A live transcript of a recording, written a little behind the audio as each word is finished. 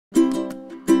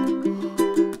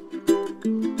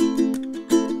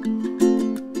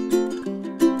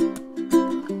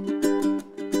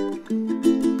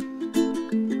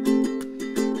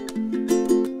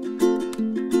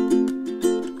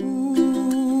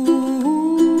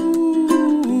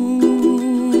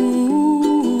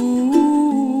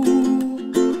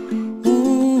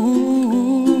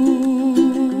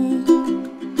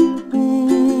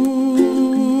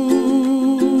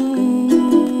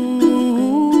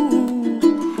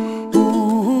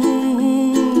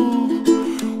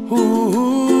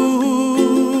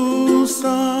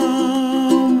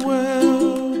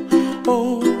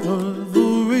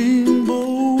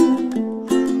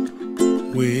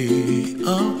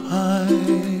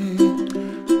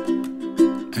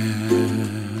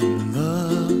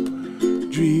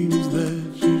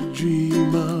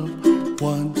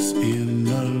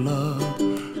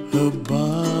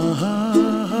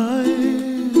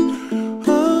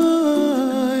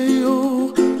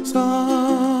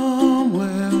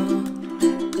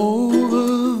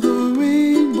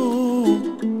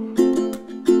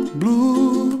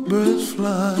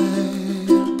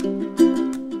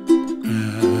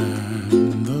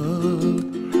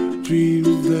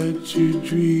dreams that you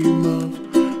dream of,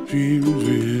 dreams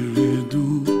really do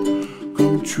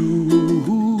come true.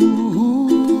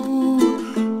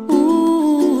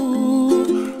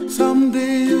 Ooh,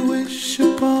 someday you wish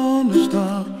upon a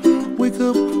star, wake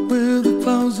up where the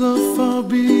clouds are far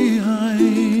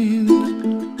behind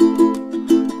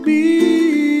me,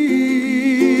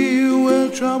 where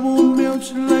trouble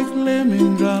melts like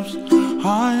lemon drops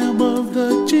high above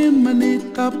the chimney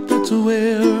top. That's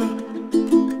where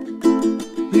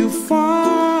you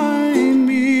find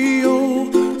me,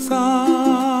 oh, somewhere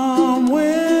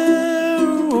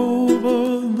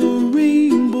over the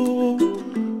rainbow.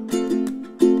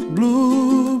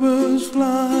 Bluebirds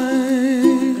fly,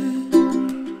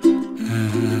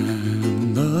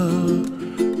 and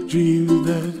the dreams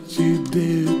that you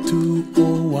dare to,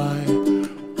 oh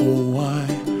why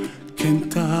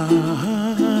can't I?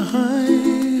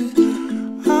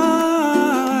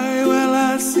 Well,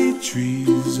 I see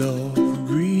trees of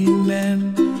green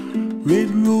and red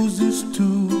roses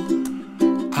too.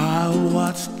 I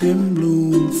watch them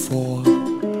bloom for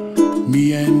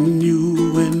me and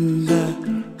you, and I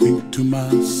think to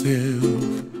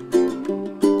myself,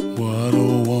 what a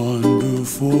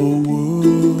wonderful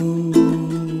world.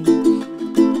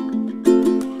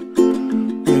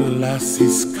 Well, I see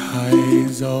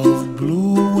skies of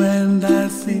blue and I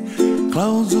see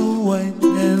clouds of white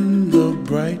and the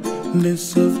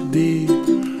brightness of day.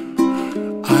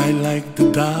 I like the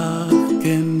dark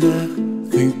and I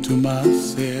think to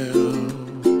myself,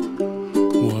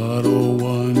 what a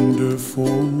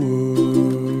wonderful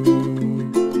world.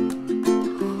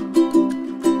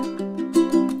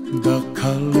 The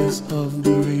colors of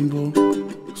the rainbow,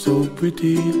 so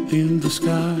pretty in the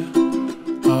sky,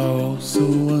 are also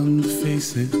on the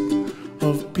faces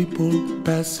of people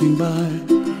passing by.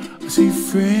 I see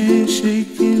friends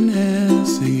shaking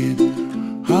hands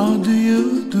singing, how do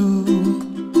you do?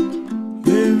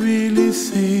 They really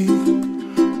say,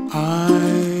 I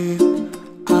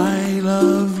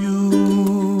love you.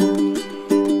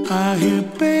 I hear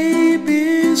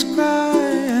babies cry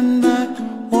and I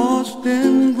watch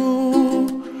them grow.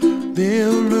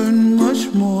 They'll learn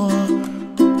much more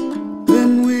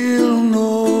than we'll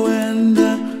know, and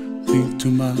I think to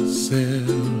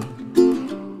myself,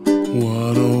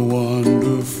 what a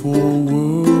wonderful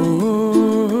world.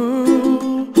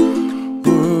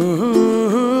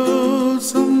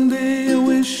 Someday I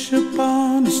wish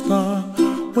upon a star,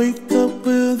 wake up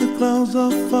where the clouds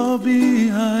are far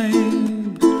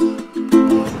behind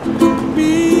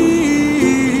me,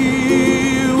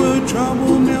 where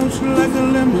trouble melts like a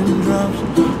lemon drops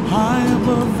high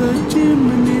above the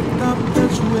chimney top.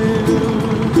 That's where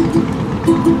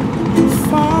you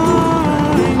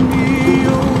find me,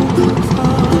 oh,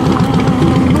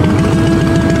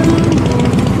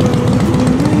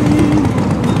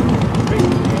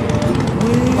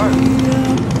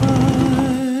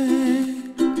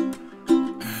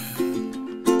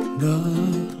 the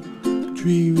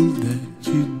dreams that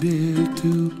you dare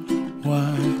to,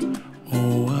 why,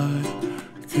 oh why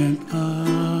can't I?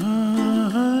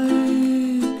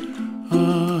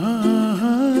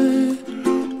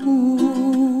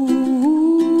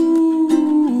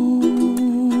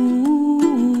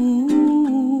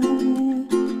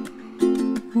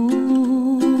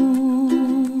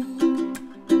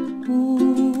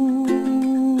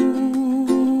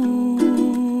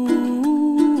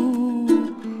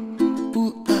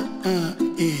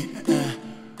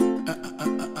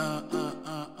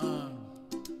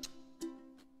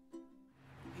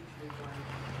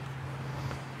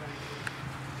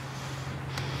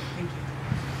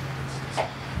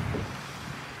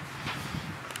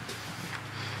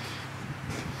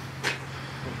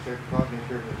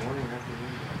 Good morning,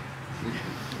 afternoon.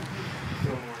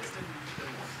 Good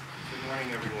morning,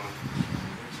 everyone.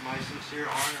 It's my sincere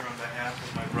honor on behalf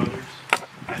of my brothers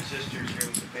and sisters here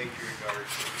with the Patriot Guard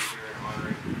to be here and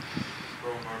honoring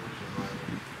Pearl Harbor's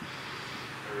survivor.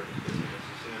 It's a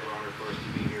sincere honor for us to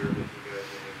be here with you guys,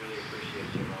 and I really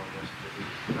appreciate you allowing us to be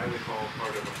what I would call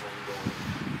part of a homegoing.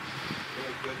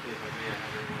 Really quickly, if I may, I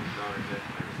have everyone's daughter's head.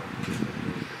 I just have to get that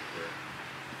really quick there.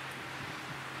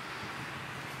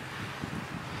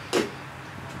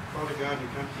 Father God, we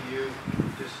come to you,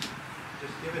 just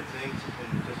giving thanks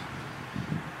and just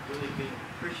really being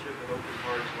appreciative of open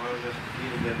hearts, allowing us to be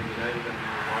together, united under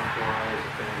your watchful eye as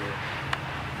a family.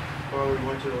 Father, we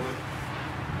want you to look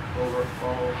over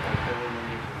all our family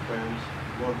members and friends,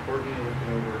 more importantly, looking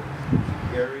over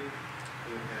Gery,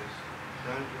 who has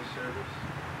done his service,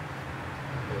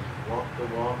 has walked the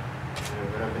walk,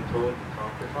 and what I've been told, talk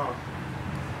the talk.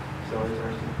 So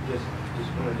just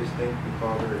want to thank you,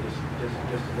 Father,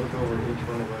 just to look over each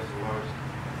one of us and allow us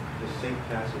just safe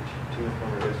passage to and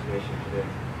from our destination today.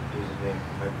 In Jesus' name,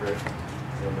 I pray.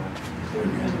 Amen.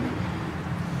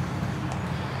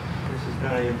 This is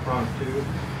kind of impromptu,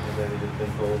 and then we've just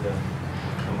been told to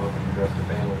come up and address the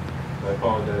family. I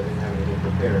apologize, I didn't have anything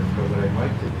prepared, but what I'd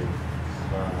like to do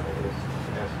is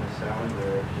ask Miss Sally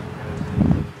if she has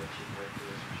anything that she'd like to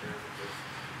share with us,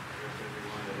 address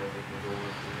everyone, and then we can go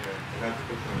on from there. And not to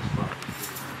put you on the spot.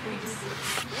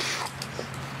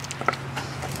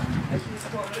 I just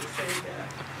want to say that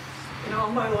in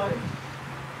all my life,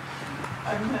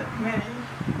 I've met many.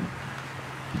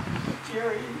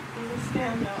 Gery was a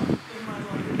standout in my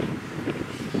life.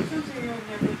 Something I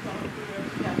never thought would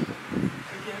ever happen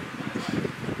again in my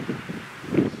life.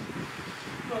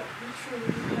 But we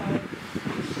truly had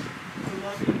a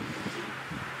loving, deep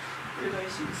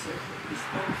relationship with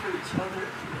respect for each other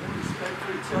and respect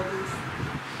for each other's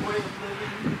way of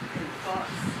living and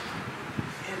thoughts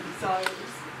and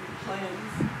desires and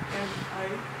plans. And I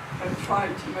have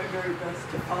tried to my very best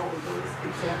to follow those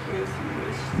exactly as he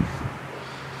wished.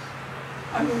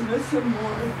 I will miss him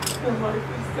more than life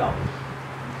itself.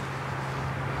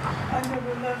 I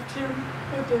never left him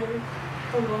a day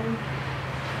alone,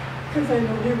 because I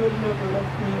know he would have never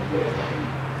left me a day alone.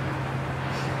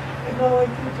 And all I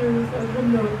can do is let him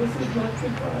know this is not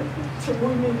goodbye until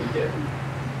we meet again.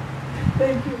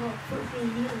 Thank you all for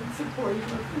being here and supporting my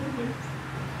family.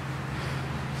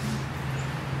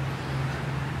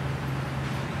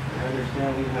 I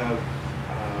understand we have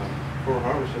 4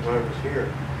 harbor survivors here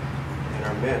in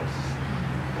our midst,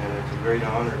 and it's a great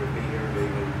honor to be here to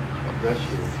even address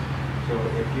you. So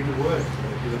if you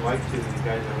would like to, you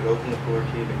guys, I would open the floor to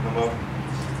you to come up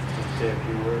and say a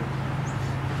few words.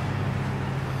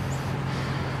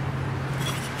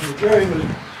 Gery was a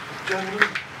gentleman,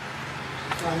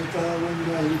 fine fellow, and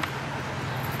I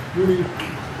really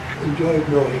enjoyed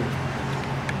knowing him.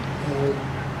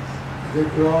 I think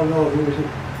we all know he was a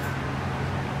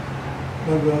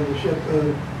member of the ship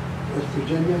West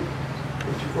Virginia,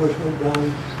 which of course went down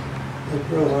at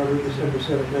Pearl Harbor December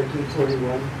 7,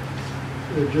 1941.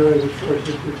 Gery was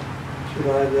fortunate to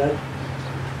survive that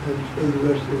and spend the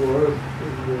rest of the war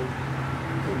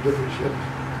in different ships.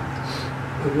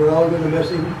 And we're all going to miss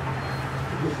him.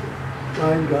 He's a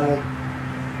fine guy.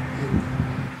 And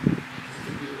I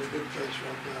think he's in a good place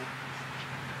right now.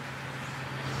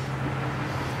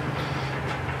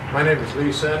 My name is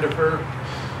Lee Sandifer,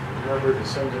 member of the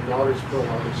Sons and Daughters of Pearl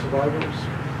Harbor Survivors,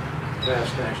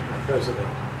 past national president.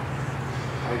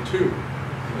 I too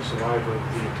am a survivor of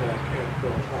the attack at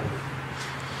Pearl Harbor.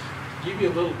 To give you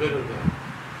a little bit of the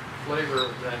flavor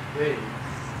of that day,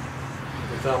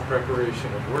 without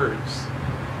preparation of words,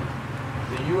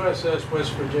 the USS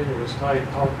West Virginia was tied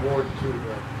outboard to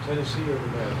the Tennessee or the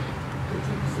Maryland?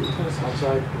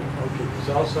 Outside, okay, it was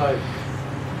outside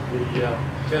the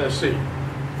Tennessee.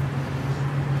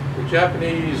 The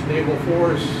Japanese naval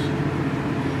force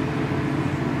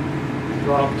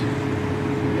dropped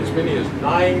as many as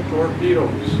 9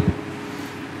 torpedoes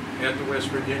at the West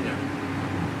Virginia.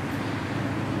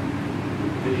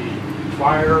 The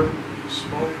fire, the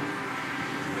smoke,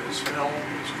 the smell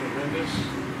was tremendous.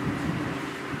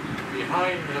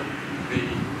 Behind the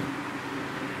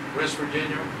West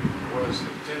Virginia was the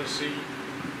Tennessee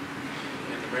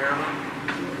and the Maryland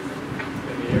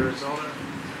and the Arizona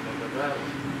and the Nevada.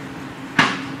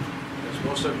 As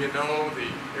most of you know, the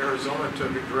Arizona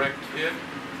took a direct hit.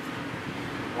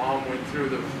 The bomb went through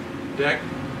the deck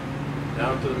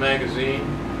down to the magazine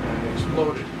and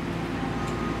exploded,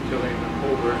 killing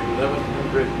over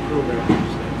 1,100 crew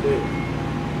members that day.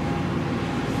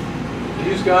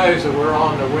 These guys that were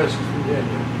on the West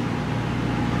Virginia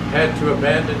had to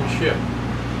abandon ship.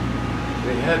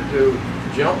 They had to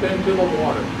jump into the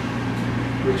water,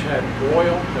 which had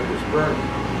oil that was burning,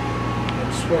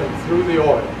 and swim through the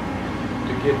oil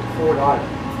to get to Fort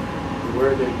Island,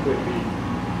 where they could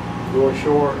go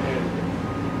ashore, and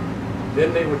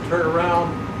then they would turn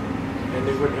around and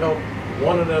they would help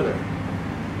one another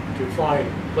to find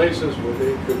places where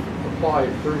they could apply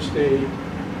first aid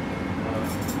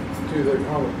to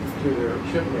their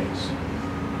shipmates.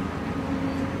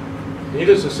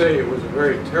 Needless to say, it was a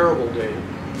very terrible day.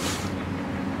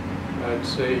 I'd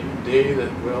say a day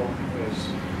that, well, as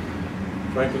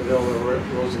Franklin Delano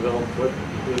Roosevelt put,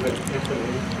 live in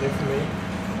infamy.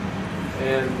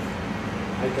 And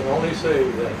I can only say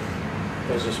that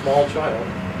as a small child,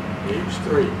 age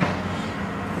 3,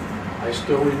 I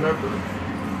still remember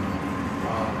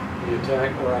the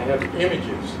attack, or I have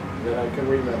images that I can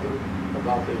remember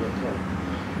about the attack.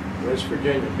 West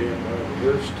Virginia being one of the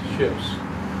worst ships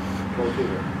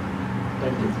torpedoed.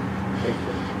 Thank you. Thank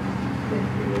you.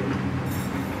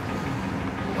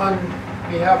 On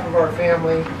behalf of our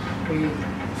family, we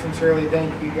sincerely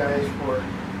thank you guys for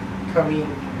coming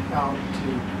out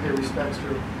to pay respects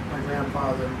to my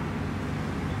grandfather.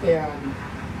 And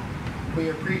we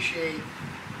appreciate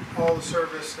all the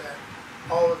service that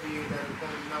all of you that have been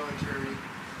in the military,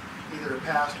 either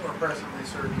past or presently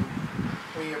serving.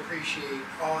 We appreciate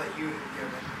all that you have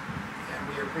given.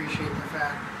 And we appreciate the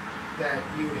fact that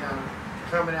you have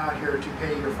coming out here to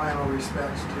pay your final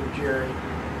respects to Gery.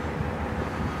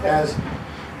 As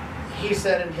he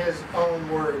said in his own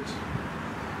words,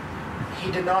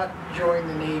 he did not join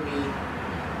the Navy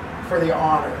for the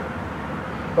honor,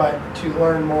 but to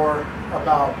learn more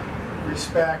about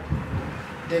respect,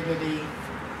 dignity,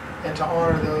 and to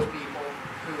honor those people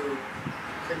who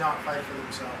could not fight for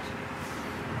themselves.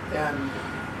 And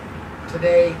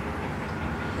today,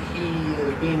 he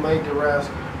is being laid to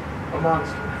rest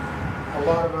amongst a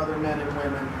lot of other men and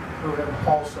women who have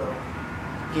also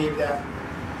gave that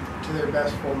to their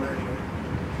best full measure.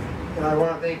 And I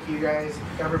want to thank you guys,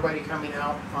 everybody coming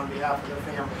out on behalf of the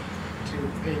family to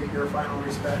pay your final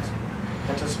respects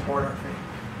and to support our family.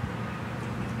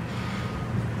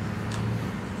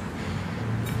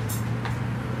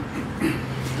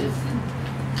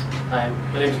 Hi,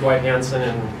 my name is Dwight Hansen,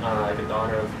 and I get the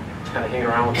honor of kind of hanging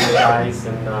around with you guys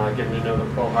and getting to know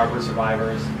the Pearl Harbor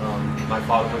survivors. My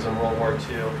father was in World War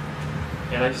II,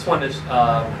 and I just wanted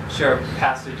to share a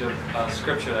passage of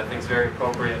scripture that I think is very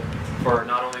appropriate for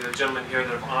not only the gentlemen here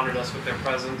that have honored us with their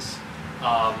presence,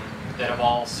 that have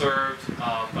all served,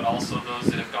 but also those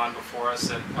that have gone before us,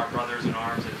 and our brothers in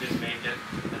arms that didn't make it,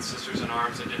 and sisters in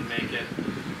arms that didn't make it.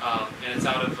 And it's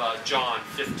out of John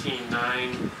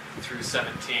 15:9 through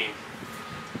 17.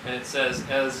 And it says,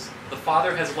 "As the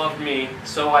Father has loved me,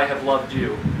 so I have loved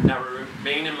you. Now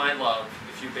remain in my love.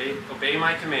 If you obey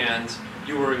my commands,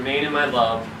 you will remain in my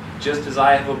love, just as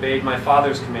I have obeyed my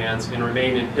Father's commands and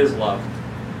remain in his love.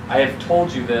 I have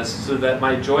told you this so that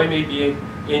my joy may be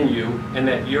in you and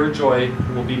that your joy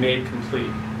will be made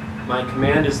complete. My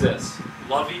command is this: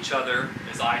 love each other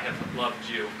as I have loved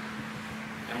you."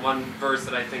 And one verse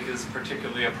that I think is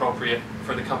particularly appropriate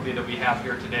for the company that we have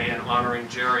here today and honoring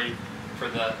Gery for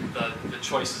the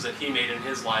choices that he made in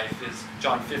his life is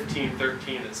John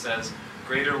 15:13 that says,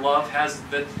 "Greater love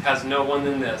has no one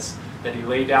than this, that he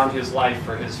laid down his life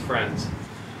for his friends."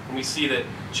 And we see that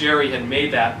Gery had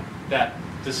made that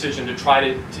decision to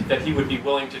try that he would be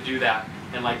willing to do that.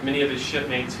 And like many of his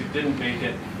shipmates who didn't make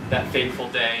it that fateful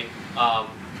day,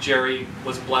 Gery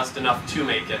was blessed enough to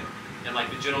make it. And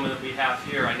like the gentleman that we have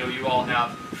here, I know you all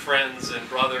have friends and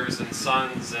brothers and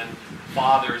sons and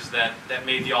fathers that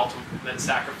made the ultimate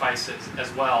sacrifices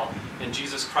as well. And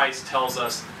Jesus Christ tells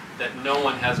us that no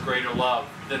one has greater love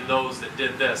than those that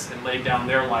did this and laid down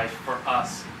their life for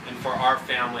us and for our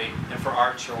family and for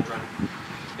our children.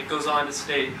 It goes on to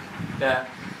state that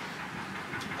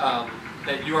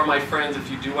that you are my friends if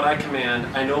you do what I command.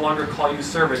 I no longer call you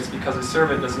servants, because a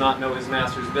servant does not know his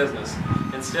master's business.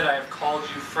 Instead, I have called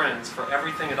you friends, for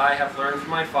everything that I have learned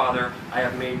from my Father I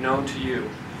have made known to you.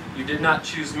 You did not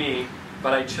choose me,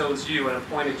 but I chose you and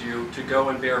appointed you to go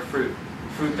and bear fruit,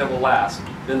 fruit that will last.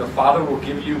 Then the Father will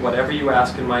give you whatever you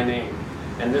ask in my name.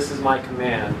 And this is my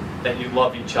command, that you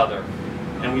love each other.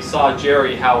 And we saw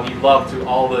Gery, how he loved through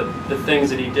all the things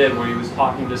that he did, where he was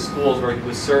talking to schools, where he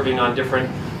was serving on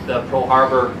the Pearl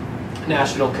Harbor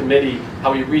National Committee,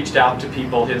 how he reached out to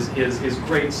people, his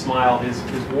great smile, his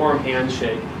warm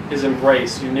handshake, his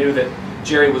embrace. You knew that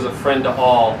Gery was a friend to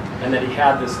all, and that he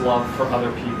had this love for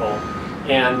other people.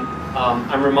 And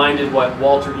I'm reminded what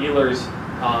Walter Ehlers,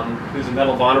 who's a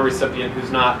Medal of Honor recipient,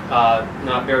 who's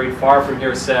not very far from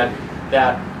here, said,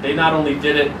 that they not only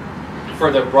did it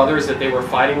for their brothers that they were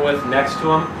fighting with next to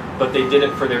them, but they did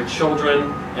it for their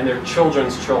children and their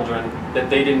children's children that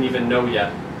they didn't even know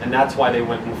yet. And that's why they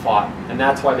went and fought. And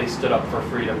that's why they stood up for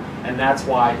freedom. And that's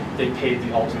why they paid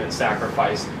the ultimate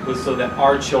sacrifice, was so that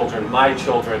our children, my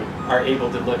children, are able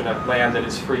to live in a land that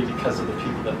is free because of the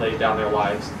people that laid down their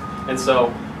lives. And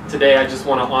so today I just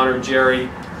want to honor Gery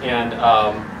and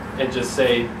just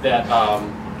say that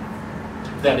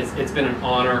that it's been an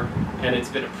honor and it's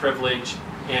been a privilege,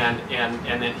 and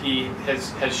that he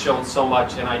has shown so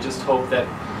much, and I just hope that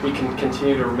we can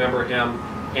continue to remember him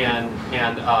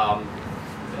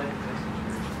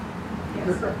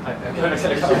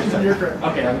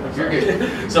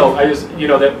Okay, so I just,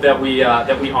 that we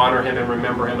honor him and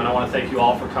remember him, and I want to thank you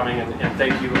all for coming, and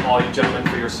thank you all you gentlemen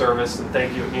for your service, and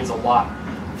thank you. It means a lot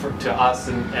to us,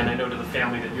 and I know to the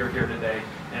family that you're here today,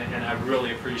 and I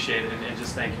really appreciate it, and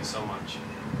just thank you so much.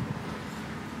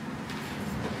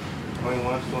 Going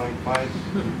once, going twice.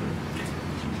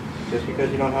 Just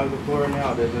because you don't have the floor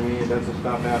now doesn't mean it doesn't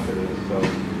stop after this. So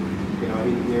You know,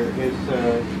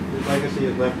 his legacy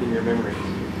is left in your memories.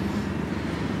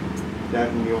 That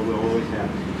and you will always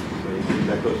have. So you keep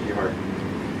that close to your heart.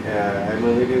 I'm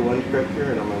going to leave you one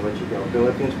scripture and I'm going to let you go.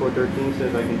 Philippians 4:13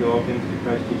 says, I can do all things through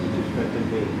Christ Jesus who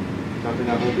strengthens me. Something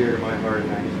I hold dear to my heart,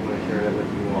 and I just want to share that with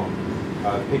you all.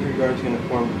 Patriot Guard is going to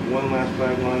form one last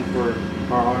flag line for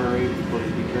our honoree before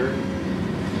he's declared.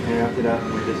 And after that,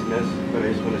 we're dismissed. But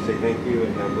I just want to say thank you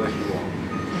and God bless you all.